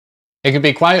It can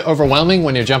be quite overwhelming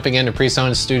when you're jumping into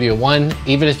Presonus Studio One.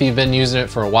 Even if you've been using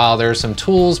it for a while, there are some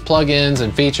tools, plugins,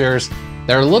 and features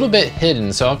that are a little bit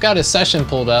hidden. So I've got a session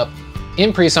pulled up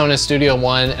in Presonus Studio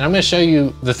One, and I'm gonna show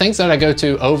you the things that I go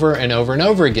to over and over and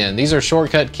over again. These are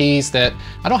shortcut keys that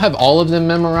I don't have all of them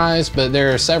memorized, but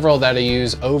there are several that I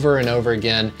use over and over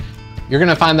again. You're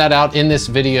gonna find that out in this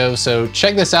video, so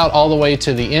check this out all the way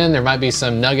to the end. There might be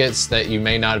some nuggets that you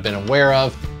may not have been aware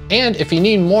of. And if you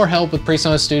need more help with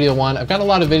Presonus Studio One, I've got a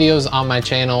lot of videos on my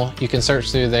channel. You can search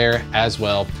through there as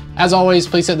well. As always,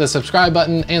 please hit the subscribe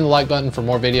button and the like button for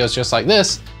more videos just like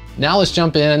this. Now let's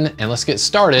jump in and let's get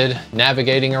started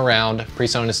navigating around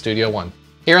Presonus Studio One.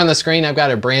 Here on the screen, I've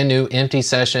got a brand new empty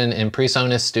session in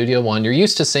Presonus Studio One. You're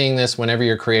used to seeing this whenever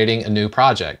you're creating a new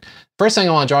project. First thing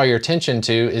I want to draw your attention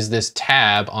to is this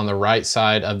tab on the right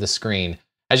side of the screen.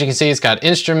 As you can see, it's got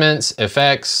instruments,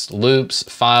 effects, loops,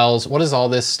 files. What does all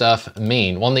this stuff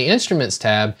mean? Well, in the instruments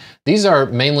tab, these are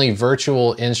mainly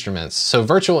virtual instruments. So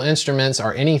virtual instruments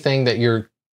are anything that you're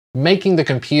making the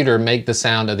computer make the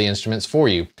sound of the instruments for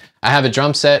you. I have a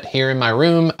drum set here in my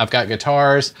room. I've got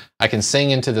guitars. I can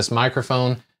sing into this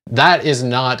microphone. That is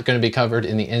not going to be covered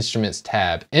in the Instruments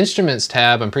tab. Instruments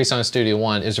tab on Presonus Studio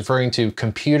One is referring to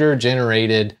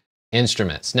computer-generated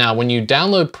instruments. Now, when you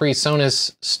download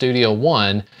Presonus Studio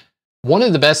One, one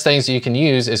of the best things you can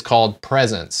use is called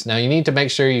Presence. Now, you need to make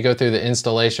sure you go through the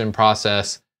installation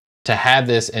process to have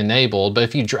this enabled, but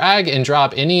if you drag and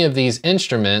drop any of these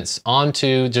instruments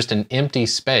onto just an empty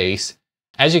space,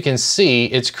 as you can see,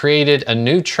 it's created a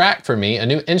new track for me, a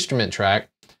new instrument track,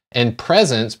 and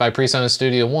Presence by Presonus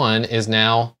Studio One is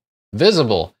now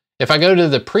visible. If I go to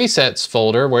the presets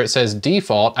folder where it says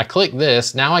default, I click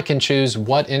this, now I can choose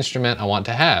what instrument I want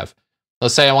to have.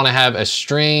 Let's say I want to have a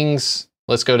strings,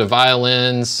 let's go to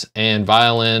violins and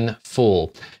violin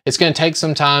full. It's going to take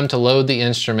some time to load the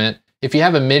instrument. If you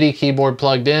have a MIDI keyboard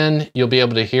plugged in, you'll be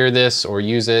able to hear this or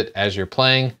use it as you're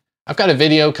playing. I've got a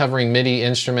video covering MIDI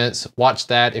instruments. Watch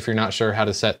that if you're not sure how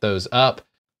to set those up.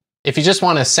 If you just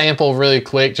want to sample really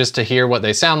quick just to hear what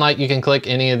they sound like, you can click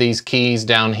any of these keys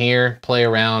down here, play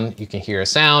around, you can hear a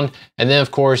sound, and then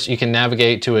of course you can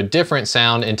navigate to a different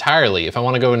sound entirely. If I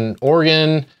want to go in an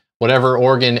organ, whatever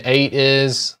organ 8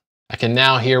 is, I can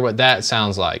now hear what that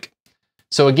sounds like.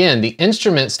 So again, the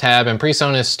Instruments tab in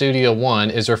Presonus Studio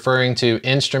One is referring to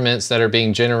instruments that are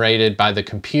being generated by the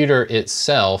computer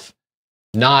itself,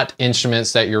 not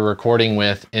instruments that you're recording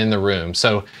with in the room.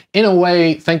 So in a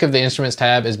way, think of the Instruments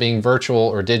tab as being virtual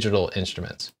or digital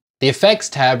instruments. The Effects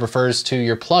tab refers to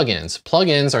your plugins.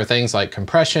 Plugins are things like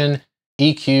compression,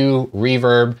 EQ,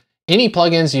 reverb. Any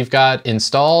plugins you've got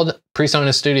installed,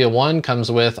 Presonus Studio One comes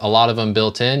with a lot of them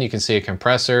built in. You can see a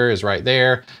compressor is right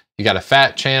there. You got a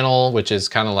fat channel, which is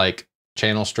kind of like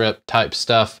channel strip type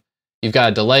stuff. You've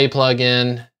got a delay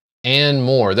plugin, and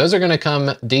more. Those are going to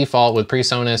come default with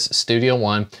Presonus Studio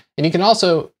One. And you can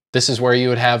also, this is where you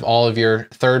would have all of your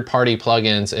third-party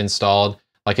plugins installed.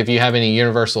 Like if you have any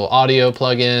universal audio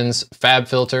plugins,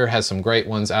 FabFilter has some great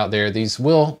ones out there. These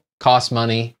will cost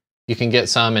money. You can get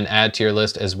some and add to your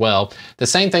list as well. The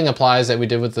same thing applies that we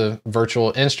did with the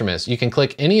virtual instruments. You can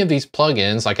click any of these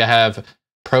plugins, like I have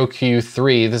Pro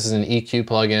Q3. This is an EQ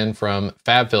plugin from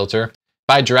FabFilter. If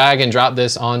I drag and drop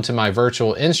this onto my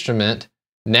virtual instrument,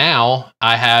 now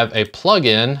I have a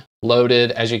plugin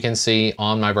loaded, as you can see,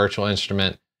 on my virtual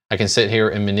instrument. I can sit here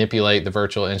and manipulate the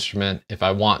virtual instrument if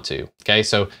I want to. Okay,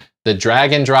 so the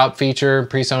drag and drop feature,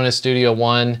 Presonus Studio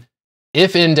One,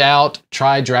 if in doubt,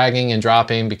 try dragging and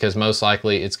dropping because most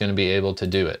likely it's going to be able to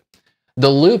do it. The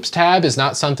Loops tab is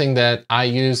not something that I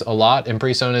use a lot in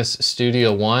Presonus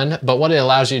Studio One, but what it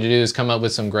allows you to do is come up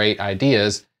with some great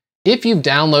ideas. If you've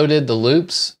downloaded the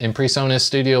loops in Presonus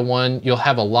Studio One, you'll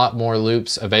have a lot more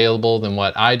loops available than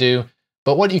what I do.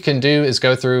 But what you can do is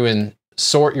go through and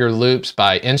sort your loops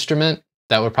by instrument.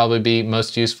 That would probably be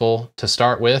most useful to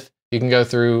start with. You can go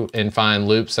through and find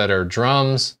loops that are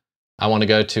drums. I want to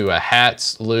go to a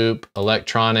hats loop,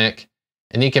 electronic,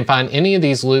 and you can find any of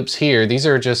these loops here. These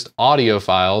are just audio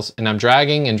files, and I'm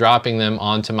dragging and dropping them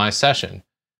onto my session.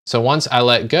 So once I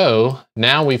let go,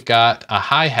 now we've got a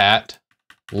hi-hat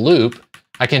loop.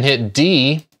 I can hit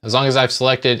D, as long as I've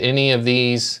selected any of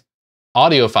these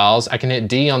audio files, I can hit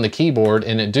D on the keyboard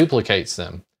and it duplicates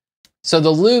them. So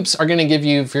the loops are going to give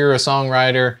you, if you're a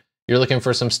songwriter, you're looking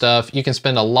for some stuff, you can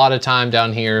spend a lot of time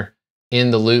down here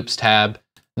in the Loops tab.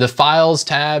 The Files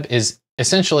tab is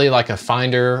essentially like a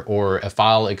Finder or a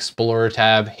File Explorer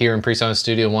tab here in Presonus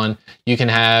Studio One. You can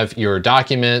have your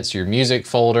documents, your music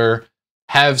folder,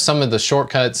 have some of the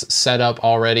shortcuts set up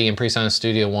already in Presonus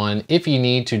Studio One if you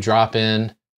need to drop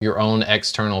in your own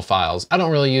external files. I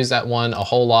don't really use that one a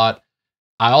whole lot.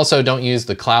 I also don't use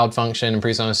the cloud function in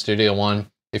Presonus Studio One.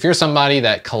 If you're somebody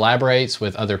that collaborates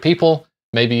with other people,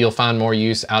 maybe you'll find more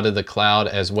use out of the cloud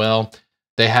as well.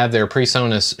 They have their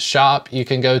Presonus shop you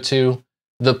can go to.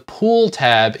 The pool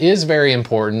tab is very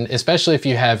important, especially if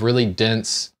you have really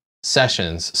dense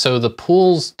sessions. So the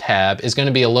pools tab is going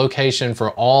to be a location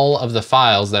for all of the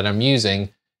files that I'm using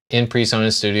in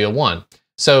Presonus Studio One.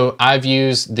 So I've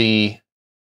used the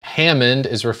Hammond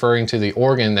is referring to the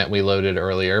organ that we loaded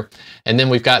earlier. And then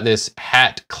we've got this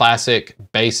hat classic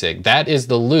basic. That is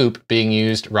the loop being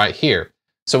used right here.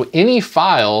 So any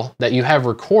file that you have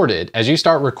recorded, as you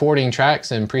start recording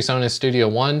tracks in Presonus Studio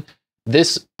One,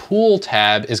 this pool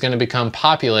tab is going to become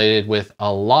populated with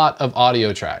a lot of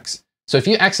audio tracks. So if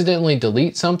you accidentally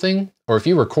delete something, or if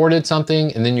you recorded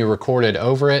something and then you recorded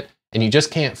over it and you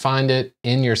just can't find it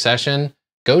in your session,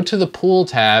 go to the pool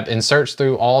tab and search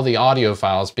through all the audio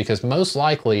files, because most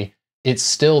likely it's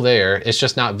still there. It's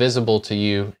just not visible to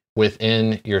you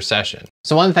within your session.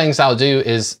 So one of the things I'll do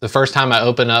is the first time I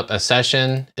open up a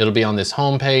session, it'll be on this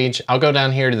home page. I'll go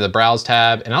down here to the browse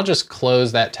tab and I'll just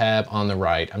close that tab on the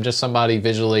right. I'm just somebody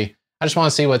visually, I just want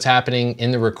to see what's happening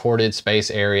in the recorded space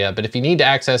area. But if you need to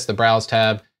access the browse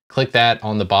tab, click that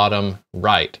on the bottom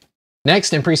right.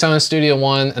 Next, in Presonus Studio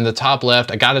One, in the top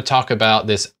left, I got to talk about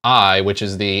this eye, which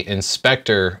is the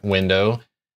inspector window.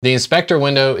 The inspector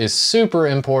window is super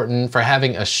important for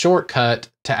having a shortcut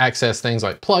to access things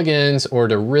like plugins or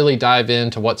to really dive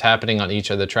into what's happening on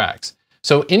each of the tracks.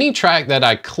 So any track that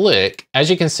I click, as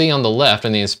you can see on the left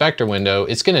in the inspector window,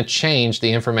 it's going to change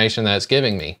the information that it's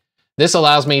giving me. This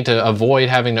allows me to avoid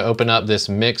having to open up this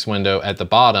mix window at the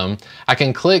bottom. I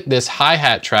can click this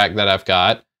hi-hat track that I've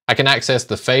got. I can access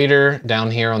the fader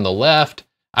down here on the left.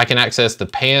 I can access the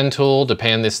pan tool to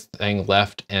pan this thing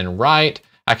left and right.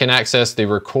 I can access the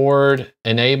record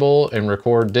enable and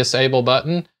record disable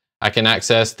button. I can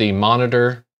access the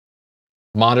monitor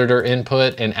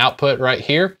input and output right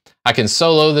here. I can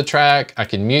solo the track. I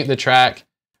can mute the track.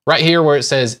 Right here where it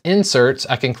says inserts,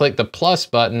 I can click the plus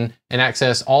button and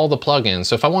access all the plugins.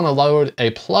 So if I want to load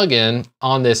a plugin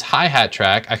on this hi-hat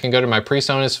track, I can go to my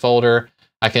Presonus folder.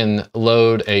 I can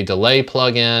load a delay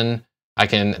plugin. I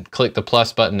can click the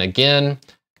plus button again,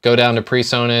 go down to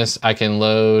Presonus. I can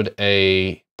load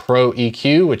a Pro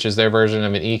EQ, which is their version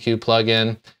of an EQ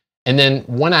plugin. And then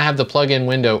when I have the plugin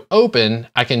window open,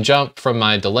 I can jump from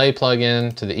my delay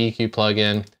plugin to the EQ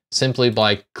plugin simply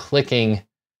by clicking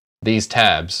these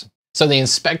tabs. So the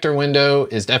inspector window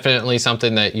is definitely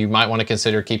something that you might want to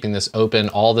consider keeping this open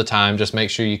all the time. Just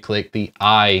make sure you click the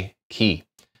I key.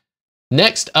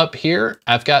 Next up here,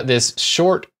 I've got this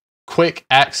short, quick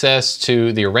access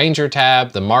to the arranger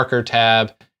tab, the marker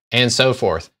tab, and so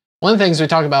forth. One of the things we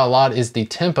talk about a lot is the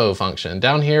tempo function.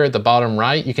 Down here at the bottom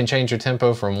right, you can change your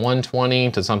tempo from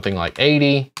 120 to something like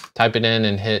 80. Type it in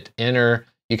and hit enter.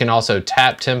 You can also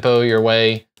tap tempo your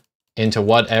way into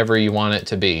whatever you want it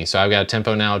to be. So I've got a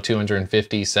tempo now of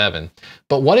 257.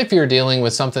 But what if you're dealing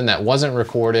with something that wasn't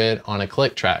recorded on a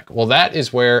click track? Well, that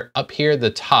is where up here at the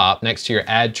top, next to your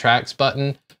add tracks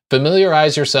button,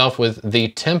 familiarize yourself with the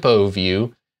tempo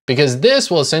view, because this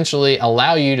will essentially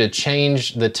allow you to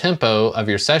change the tempo of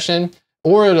your session,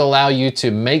 or it'll allow you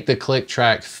to make the click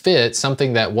track fit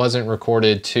something that wasn't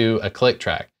recorded to a click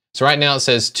track. So right now it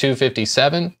says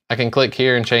 257. I can click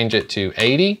here and change it to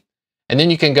 80. And then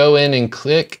you can go in and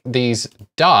click these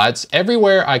dots.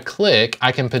 Everywhere I click,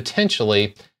 I can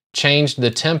potentially change the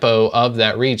tempo of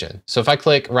that region. So if I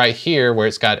click right here where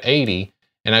it's got 80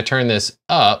 and I turn this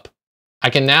up, I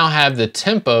can now have the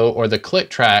tempo or the click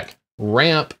track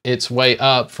ramp its way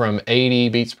up from 80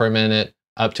 beats per minute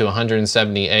up to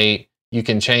 178. You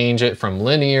can change it from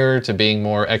linear to being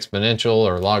more exponential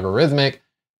or logarithmic.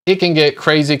 It can get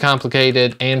crazy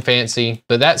complicated and fancy,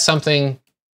 but that's something,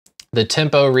 the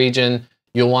tempo region,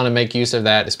 you'll want to make use of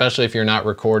that, especially if you're not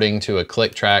recording to a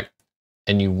click track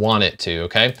and you want it to,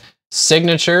 okay?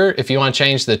 Signature, if you want to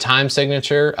change the time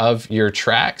signature of your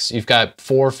tracks, you've got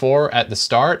 4/4 at the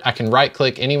start. I can right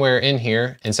click anywhere in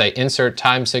here and say insert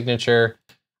time signature.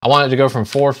 I want it to go from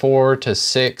 4/4 to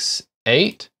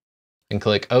 6/8 and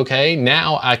click OK.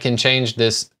 Now I can change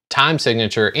this time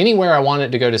signature anywhere I want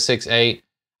it to go to 6/8.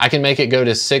 I can make it go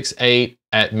to 6/8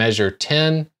 at measure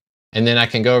 10. And then I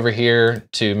can go over here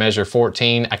to measure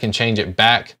 14. I can change it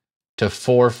back to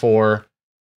 4/4.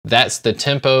 That's the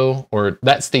tempo, or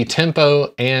that's the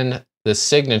tempo and the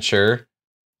signature.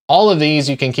 All of these,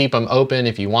 you can keep them open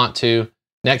if you want to.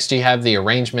 Next, you have the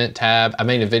arrangement tab. I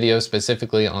made a video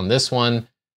specifically on this one.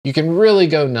 You can really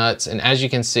go nuts. And as you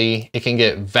can see, it can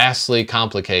get vastly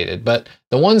complicated. But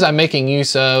the ones I'm making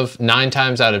use of 9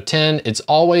 times out of 10, it's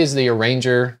always the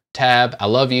arranger tab. I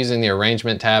love using the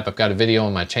arrangement tab. I've got a video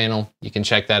on my channel. You can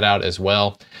check that out as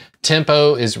well.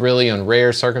 Tempo is really, on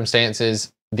rare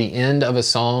circumstances, the end of a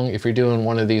song. If you're doing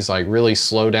one of these like really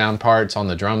slow down parts on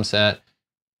the drum set,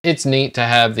 it's neat to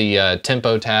have the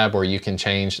tempo tab where you can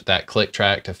change that click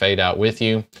track to fade out with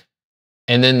you.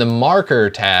 And then the marker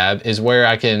tab is where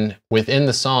I can, within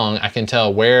the song, I can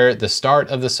tell where the start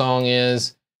of the song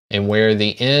is and where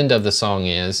the end of the song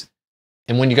is.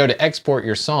 And when you go to export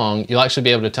your song, you'll actually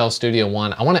be able to tell Studio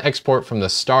One, I want to export from the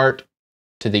start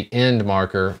to the end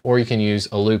marker, or you can use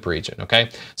a loop region, okay?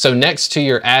 So next to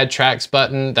your Add Tracks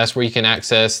button, that's where you can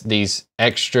access these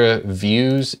extra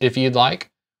views if you'd like.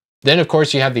 Then of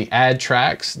course you have the Add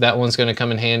Tracks. That one's going to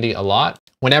come in handy a lot.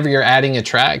 Whenever you're adding a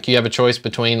track, you have a choice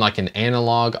between like an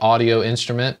analog audio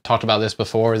instrument. Talked about this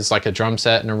before. It's like a drum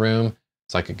set in a room.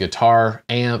 It's like a guitar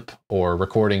amp, or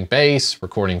recording bass,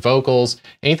 recording vocals,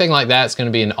 anything like that. It's going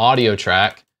to be an audio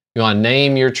track. You want to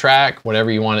name your track,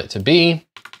 whatever you want it to be.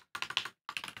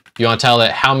 You want to tell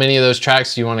it how many of those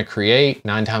tracks you want to create.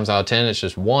 9 times out of 10, it's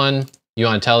just one. You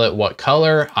want to tell it what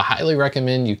color. I highly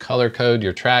recommend you color code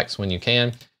your tracks when you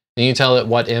can. Then you tell it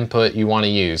what input you want to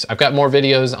use. I've got more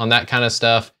videos on that kind of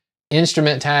stuff.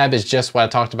 Instrument tab is just what I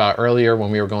talked about earlier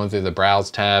when we were going through the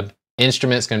Browse tab.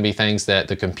 Instrument's going to be things that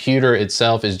the computer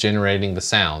itself is generating the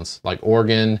sounds, like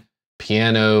organ,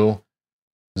 piano,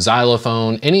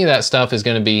 xylophone. Any of that stuff is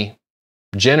going to be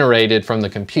generated from the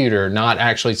computer, not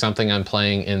actually something I'm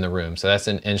playing in the room. So that's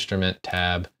an instrument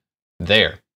tab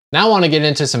there. Now I want to get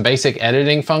into some basic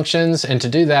editing functions, and to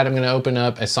do that, I'm going to open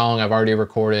up a song I've already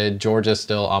recorded, Georgia's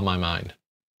Still on My Mind.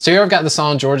 So here I've got the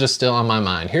song Georgia's Still on My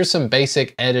Mind. Here's some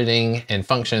basic editing and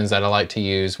functions that I like to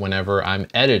use whenever I'm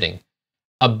editing.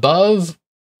 Above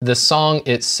the song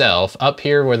itself, up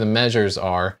here where the measures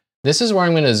are, this is where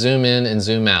I'm going to zoom in and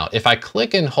zoom out. If I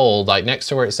click and hold, like next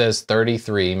to where it says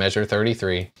 33, measure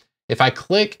 33, if I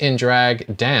click and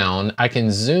drag down, I can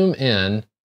zoom in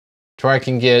to where I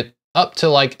can get up to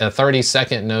like a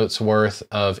 30-second note's worth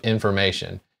of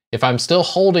information. If I'm still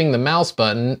holding the mouse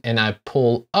button and I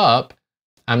pull up,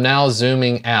 I'm now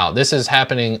zooming out. This is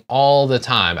happening all the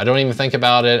time. I don't even think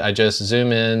about it. I just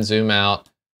zoom in, zoom out,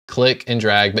 click and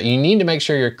drag, but you need to make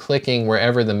sure you're clicking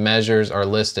wherever the measures are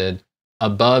listed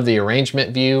above the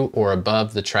arrangement view or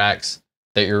above the tracks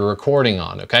that you're recording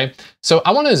on, okay? So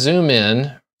I want to zoom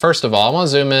in. First of all, I want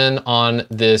to zoom in on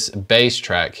this bass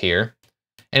track here.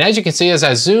 And as you can see, as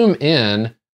I zoom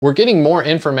in, we're getting more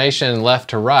information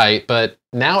left to right, but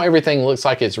now everything looks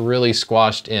like it's really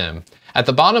squashed in. At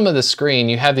the bottom of the screen,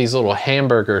 you have these little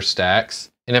hamburger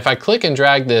stacks. And if I click and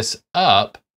drag this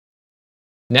up,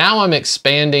 now I'm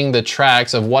expanding the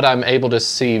tracks of what I'm able to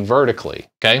see vertically,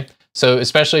 okay? So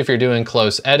especially if you're doing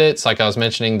close edits, like I was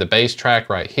mentioning the bass track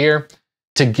right here,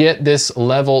 to get this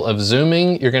level of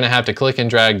zooming, you're gonna have to click and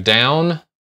drag down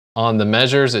on the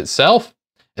measures itself.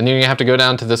 And then you have to go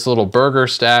down to this little burger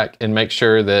stack and make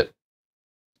sure that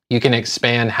you can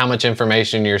expand how much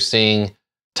information you're seeing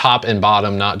top and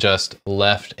bottom, not just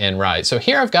left and right. So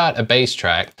here I've got a bass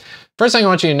track. First thing I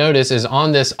want you to notice is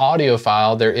on this audio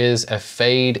file, there is a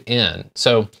fade in.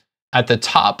 So at the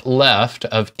top left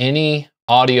of any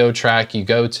audio track you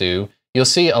go to, you'll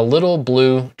see a little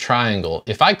blue triangle.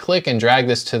 If I click and drag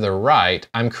this to the right,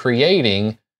 I'm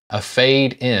creating a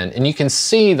fade in. And you can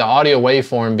see the audio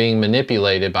waveform being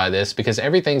manipulated by this because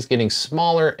everything's getting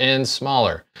smaller and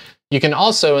smaller. You can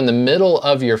also, in the middle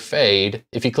of your fade,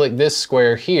 if you click this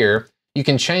square here, you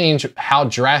can change how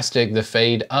drastic the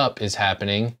fade up is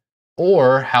happening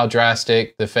or how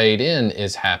drastic the fade in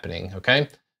is happening, okay?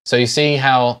 So you see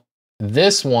how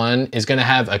this one is going to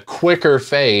have a quicker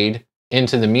fade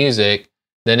into the music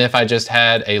than if I just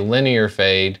had a linear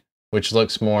fade, which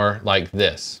looks more like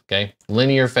this, okay?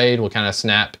 Linear fade will kind of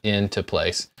snap into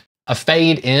place. A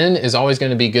fade in is always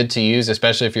going to be good to use,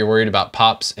 especially if you're worried about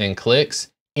pops and clicks.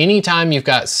 Anytime you've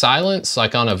got silence,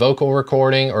 like on a vocal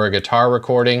recording or a guitar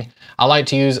recording, I like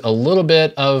to use a little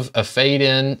bit of a fade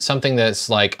in, something that's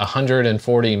like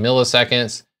 140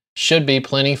 milliseconds, should be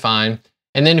plenty fine.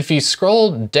 And then if you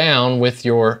scroll down with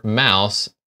your mouse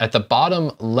at the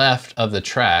bottom left of the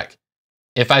track,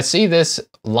 if I see this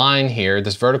line here,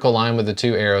 this vertical line with the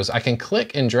two arrows, I can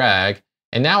click and drag,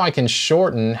 and now I can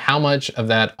shorten how much of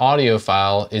that audio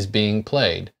file is being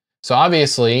played. So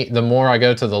obviously, the more I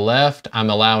go to the left, I'm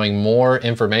allowing more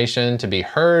information to be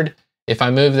heard. If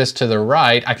I move this to the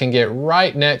right, I can get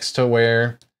right next to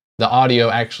where the audio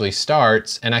actually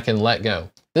starts, and I can let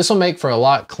go. This will make for a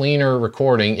lot cleaner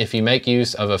recording if you make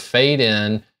use of a fade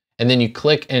in, and then you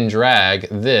click and drag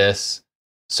this,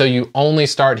 so you only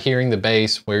start hearing the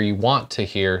bass where you want to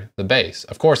hear the bass.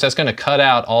 Of course, that's going to cut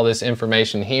out all this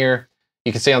information here.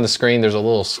 You can see on the screen there's a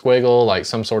little squiggle, like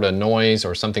some sort of noise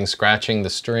or something scratching the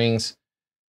strings.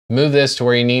 Move this to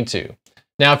where you need to.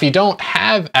 Now, if you don't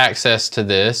have access to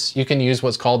this, you can use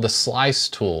what's called the slice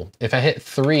tool. If I hit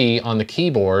 3 on the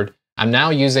keyboard, I'm now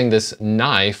using this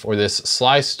knife or this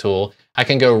slice tool. I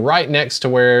can go right next to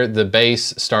where the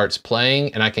bass starts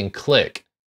playing and I can click.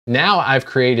 Now I've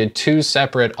created 2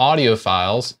 separate audio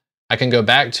files. I can go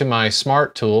back to my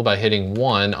smart tool by hitting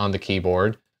 1 on the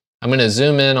keyboard. I'm going to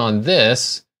zoom in on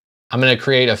this. I'm going to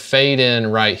create a fade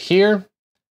in right here.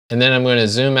 And then I'm going to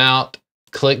zoom out,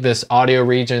 click this audio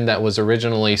region that was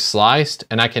originally sliced,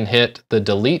 and I can hit the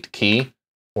delete key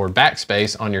or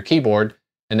backspace on your keyboard.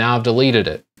 And now I've deleted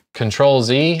it. Control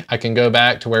Z, I can go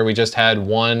back to where we just had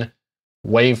 1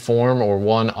 waveform or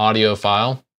 1 audio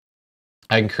file.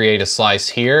 I can create a slice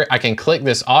here. I can click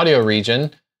this audio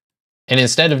region, and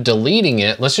instead of deleting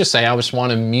it, let's just say I just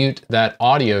want to mute that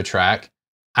audio track.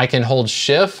 I can hold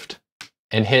Shift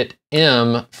and hit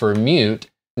M for mute.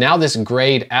 Now this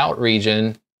grayed out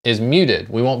region is muted.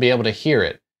 We won't be able to hear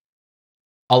it.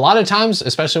 A lot of times,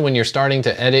 especially when you're starting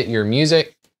to edit your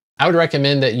music, I would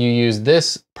recommend that you use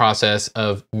this process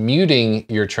of muting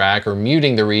your track or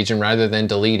muting the region rather than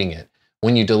deleting it.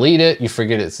 When you delete it, you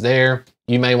forget it's there.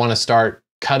 You may want to start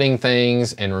cutting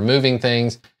things and removing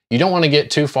things. You don't want to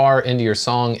get too far into your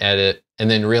song edit and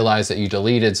then realize that you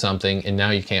deleted something and now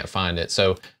you can't find it.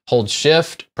 So hold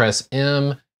Shift, press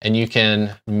M, and you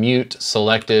can mute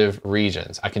selective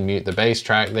regions. I can mute the bass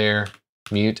track there,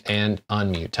 mute and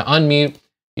unmute. To unmute,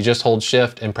 you just hold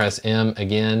Shift and press M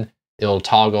again. It'll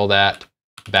toggle that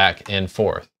back and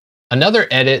forth. Another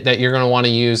edit that you're going to want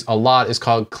to use a lot is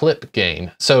called clip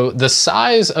gain. So the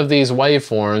size of these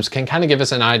waveforms can kind of give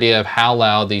us an idea of how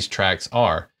loud these tracks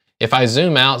are. If I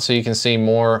zoom out so you can see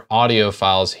more audio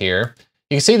files here,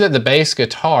 you can see that the bass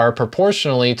guitar,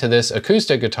 proportionally to this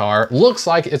acoustic guitar, looks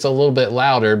like it's a little bit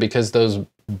louder because those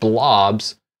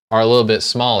blobs are a little bit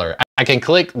smaller. I can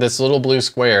click this little blue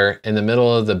square in the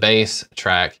middle of the bass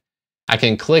track. I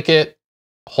can click it,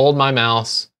 hold my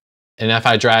mouse, and if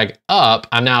I drag up,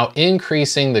 I'm now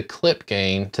increasing the clip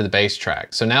gain to the bass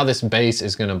track. So now this bass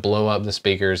is going to blow up the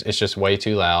speakers. It's just way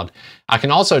too loud. I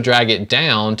can also drag it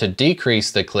down to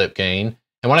decrease the clip gain.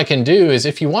 And what I can do is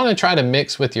if you want to try to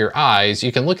mix with your eyes,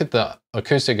 you can look at the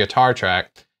acoustic guitar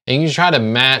track and you try to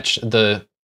match the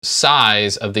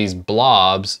size of these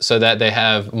blobs so that they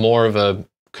have more of a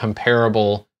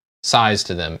comparable size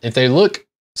to them. If they look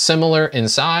similar in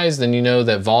size, then you know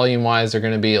that volume-wise they're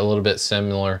going to be a little bit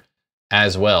similar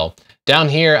as well. Down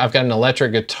here, I've got an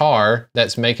electric guitar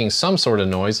that's making some sort of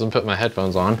noise. Let me put my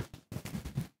headphones on.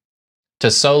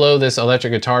 To solo this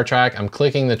electric guitar track, I'm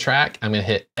clicking the track. I'm going to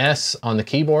hit S on the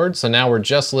keyboard. So now we're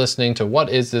just listening to what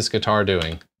is this guitar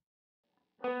doing.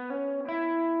 All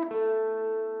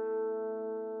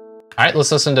right,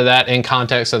 let's listen to that in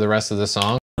context of the rest of the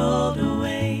song.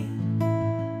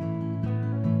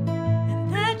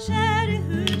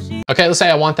 Okay, let's say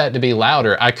I want that to be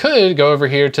louder. I could go over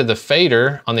here to the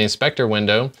fader on the inspector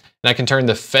window, and I can turn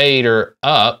the fader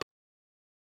up.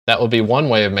 That would be one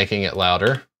way of making it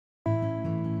louder.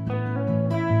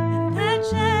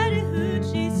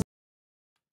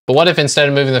 But what if instead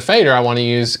of moving the fader, I want to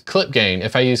use clip gain?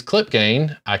 If I use clip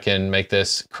gain, I can make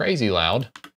this crazy loud.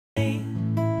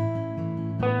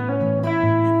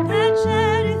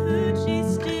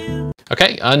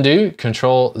 Okay, undo,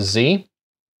 Control Z.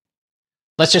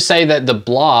 Let's just say that the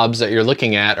blobs that you're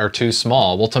looking at are too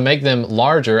small. Well, to make them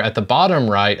larger, at the bottom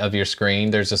right of your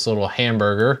screen, there's this little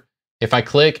hamburger. If I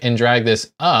click and drag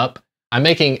this up, I'm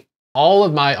making all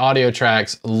of my audio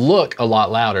tracks look a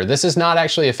lot louder. This is not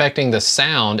actually affecting the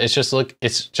sound. It's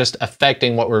just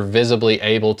affecting what we're visibly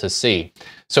able to see.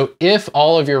 So if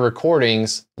all of your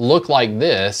recordings look like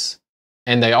this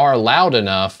and they are loud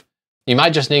enough, you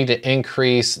might just need to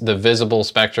increase the visible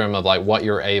spectrum of like what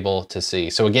you're able to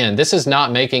see. So again, this is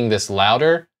not making this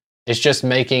louder. It's just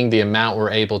making the amount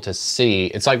we're able to see.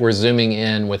 It's like we're zooming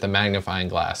in with a magnifying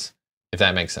glass, if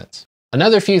that makes sense.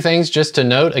 Another few things just to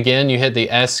note, again, you hit the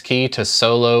S key to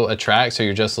solo a track, so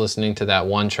you're just listening to that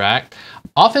one track.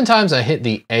 Oftentimes I hit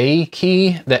the A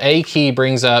key. The A key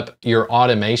brings up your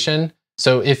automation.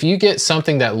 So if you get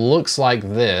something that looks like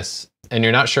this, and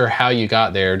you're not sure how you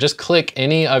got there, just click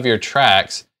any of your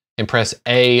tracks and press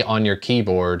A on your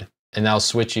keyboard, and that'll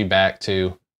switch you back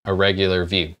to a regular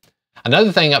view.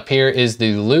 Another thing up here is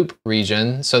the loop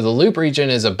region. So the loop region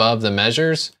is above the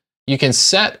measures. You can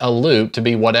set a loop to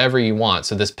be whatever you want.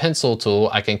 So this pencil tool,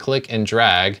 I can click and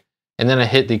drag, and then I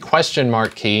hit the question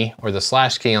mark key or the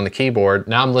slash key on the keyboard.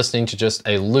 Now I'm listening to just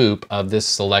a loop of this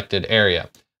selected area.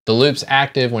 The loop's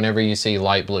active whenever you see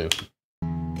light blue.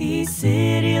 These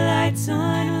city lights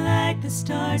on like the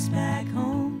stars back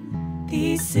home.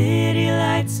 These city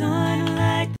lights on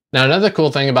like... Now, another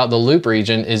cool thing about the loop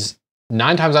region is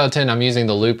 9 times out of 10, I'm using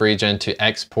the loop region to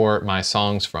export my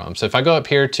songs from. So if I go up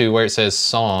here to where it says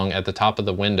song at the top of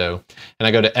the window, and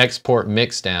I go to export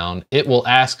mixdown, it will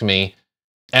ask me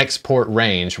export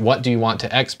range. What do you want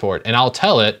to export? And I'll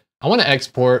tell it, I want to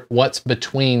export what's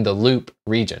between the loop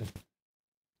region.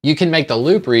 You can make the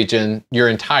loop region your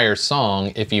entire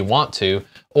song if you want to,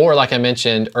 or like I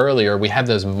mentioned earlier, we have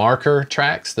those marker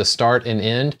tracks, the start and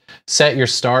end. Set your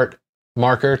start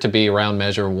marker to be around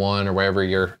measure 1 or wherever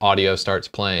your audio starts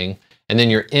playing, and then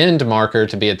your end marker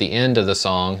to be at the end of the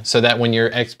song, so that when you're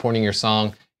exporting your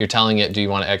song, you're telling it, do you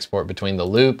want to export between the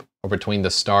loop or between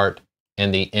the start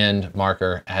and the end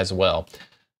marker as well.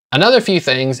 Another few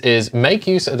things is make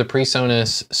use of the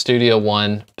Presonus Studio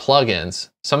One plugins.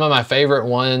 Some of my favorite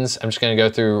ones, I'm just going to go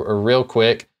through real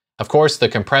quick. Of course, the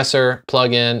compressor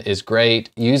plugin is great.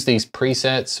 Use these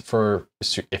presets for,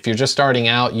 if you're just starting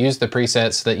out, use the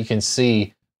presets so that you can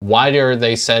see why are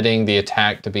they setting the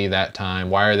attack to be that time?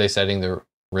 Why are they setting the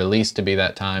release to be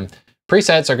that time?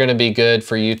 Presets are going to be good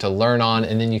for you to learn on,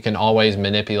 and then you can always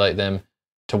manipulate them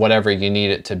to whatever you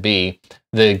need it to be.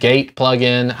 The gate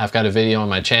plugin, I've got a video on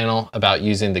my channel about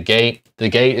using the gate. The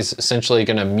gate is essentially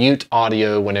going to mute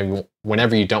audio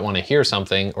whenever you don't want to hear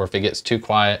something, or if it gets too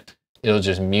quiet, it'll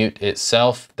just mute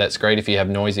itself. That's great if you have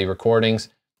noisy recordings.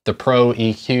 The Pro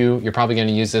EQ, you're probably going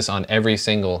to use this on every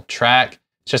single track.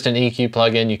 It's just an EQ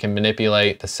plugin. You can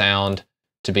manipulate the sound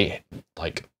to be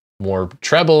like more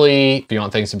trebly. If you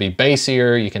want things to be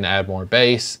bassier, you can add more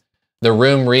bass. The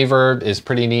room reverb is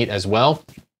pretty neat as well.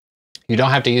 You don't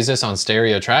have to use this on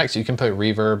stereo tracks. You can put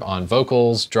reverb on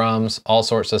vocals, drums, all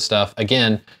sorts of stuff.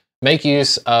 Again, make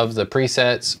use of the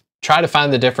presets. Try to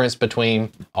find the difference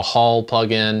between a hall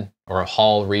plugin or a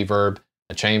hall reverb,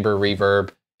 a chamber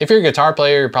reverb. If you're a guitar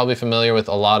player, you're probably familiar with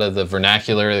a lot of the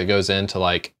vernacular that goes into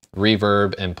like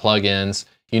reverb and plugins.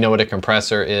 You know what a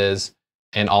compressor is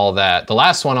and all that. The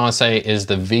last one I want to say is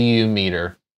the VU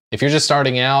meter. If you're just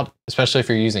starting out, especially if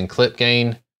you're using clip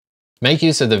gain, make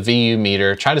use of the VU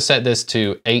meter. Try to set this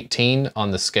to 18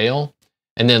 on the scale,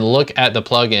 and then look at the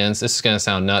plugins. This is going to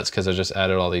sound nuts because I just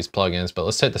added all these plugins, but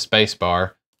let's hit the space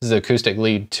bar. This is the Acoustic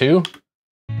Lead 2.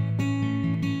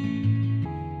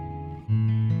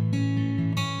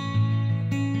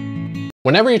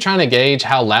 Whenever you're trying to gauge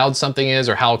how loud something is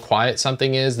or how quiet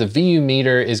something is, the VU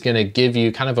meter is going to give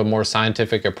you kind of a more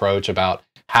scientific approach about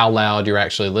how loud you're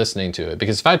actually listening to it.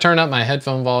 Because if I turn up my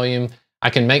headphone volume, I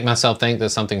can make myself think that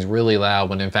something's really loud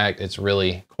when in fact it's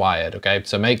really quiet, okay?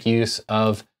 So make use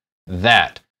of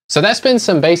that. So that's been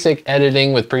some basic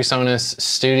editing with Presonus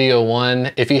Studio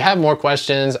One. If you have more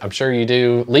questions, I'm sure you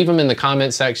do, leave them in the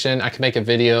comment section. I can make a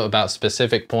video about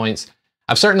specific points.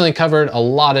 I've certainly covered a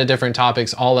lot of different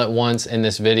topics all at once in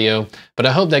this video, but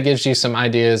I hope that gives you some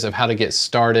ideas of how to get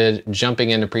started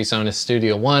jumping into Presonus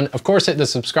Studio One. Of course, hit the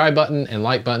subscribe button and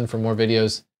like button for more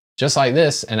videos just like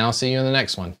this, and I'll see you in the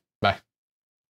next one.